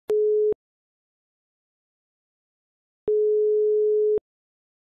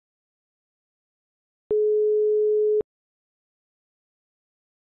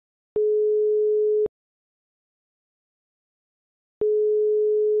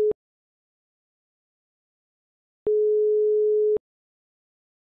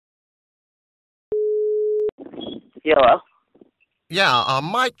Hello? Yeah,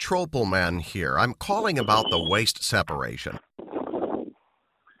 Mike Tropelman here. I'm calling about the waste separation.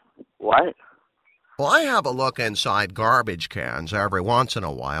 What? Well, I have a look inside garbage cans every once in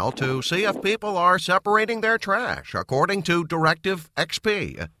a while to see if people are separating their trash according to Directive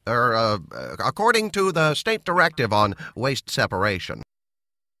XP, according to the state directive on waste separation.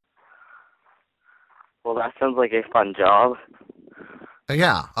 Well, that sounds like a fun job.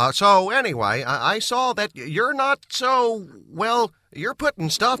 Yeah, so anyway, I saw that you're not so, well, you're putting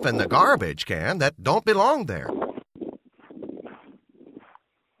stuff in the garbage can that don't belong there.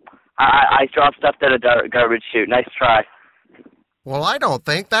 I dropped stuff in a garbage chute. Nice try. Well, I don't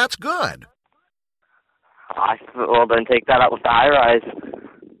think that's good. Well, then take that out with the high-rise.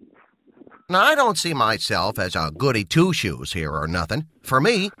 Now, I don't see myself as a goody two-shoes here or nothing. For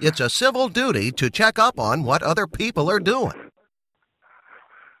me, it's a civil duty to check up on what other people are doing.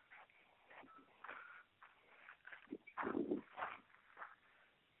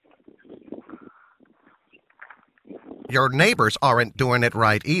 Your neighbors aren't doing it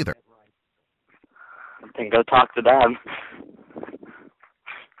right either. Then go talk to them.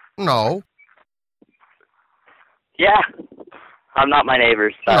 No. Yeah. I'm not my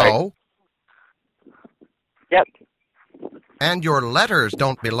neighbors, sorry. No. Yep. And your letters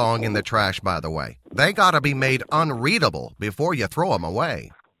don't belong in the trash, by the way. They gotta be made unreadable before you throw them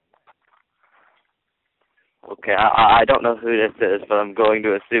away. Okay, I don't know who this is, but I'm going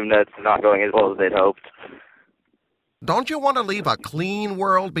to assume that it's not going as well as they'd hoped. Don't you want to leave a clean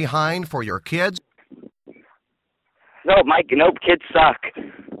world behind for your kids? No, Mike, nope, kids suck.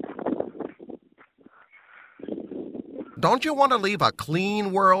 Don't you want to leave a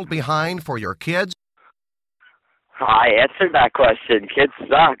clean world behind for your kids? I answered that question. Kids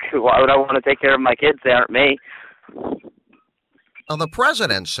suck. Why would I want to take care of my kids? They aren't me. Well, the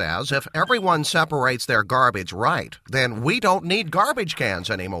president says if everyone separates their garbage right, then we don't need garbage cans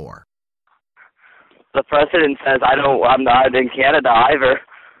anymore. The president says I'm not in Canada either.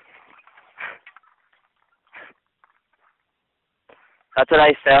 That's a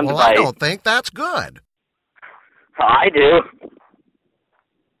nice sound Well, bite. I don't think that's good. I do.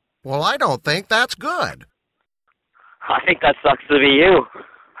 Well, I don't think that's good. I think that sucks to be you.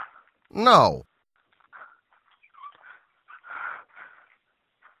 No.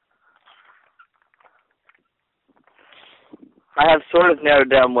 I have sort of narrowed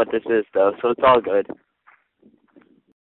down what this is, though, so it's all good.